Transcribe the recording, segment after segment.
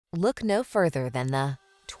Look no further than the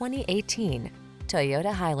 2018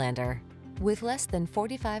 Toyota Highlander. With less than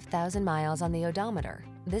 45,000 miles on the odometer,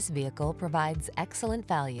 this vehicle provides excellent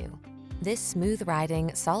value. This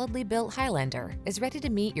smooth-riding, solidly built Highlander is ready to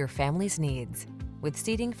meet your family's needs. With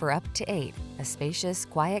seating for up to 8, a spacious,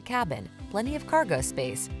 quiet cabin, plenty of cargo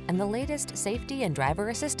space, and the latest safety and driver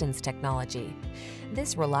assistance technology,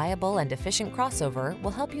 this reliable and efficient crossover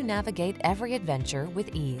will help you navigate every adventure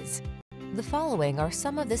with ease. The following are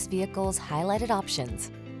some of this vehicle's highlighted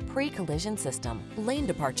options: pre-collision system, lane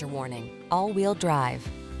departure warning, all-wheel drive,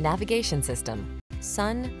 navigation system,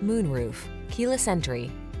 sun, moonroof, keyless entry,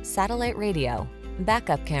 satellite radio,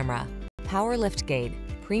 backup camera, power liftgate,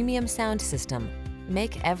 premium sound system.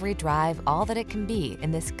 Make every drive all that it can be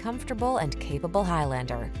in this comfortable and capable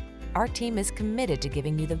Highlander. Our team is committed to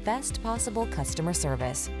giving you the best possible customer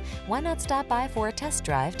service. Why not stop by for a test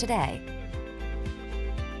drive today?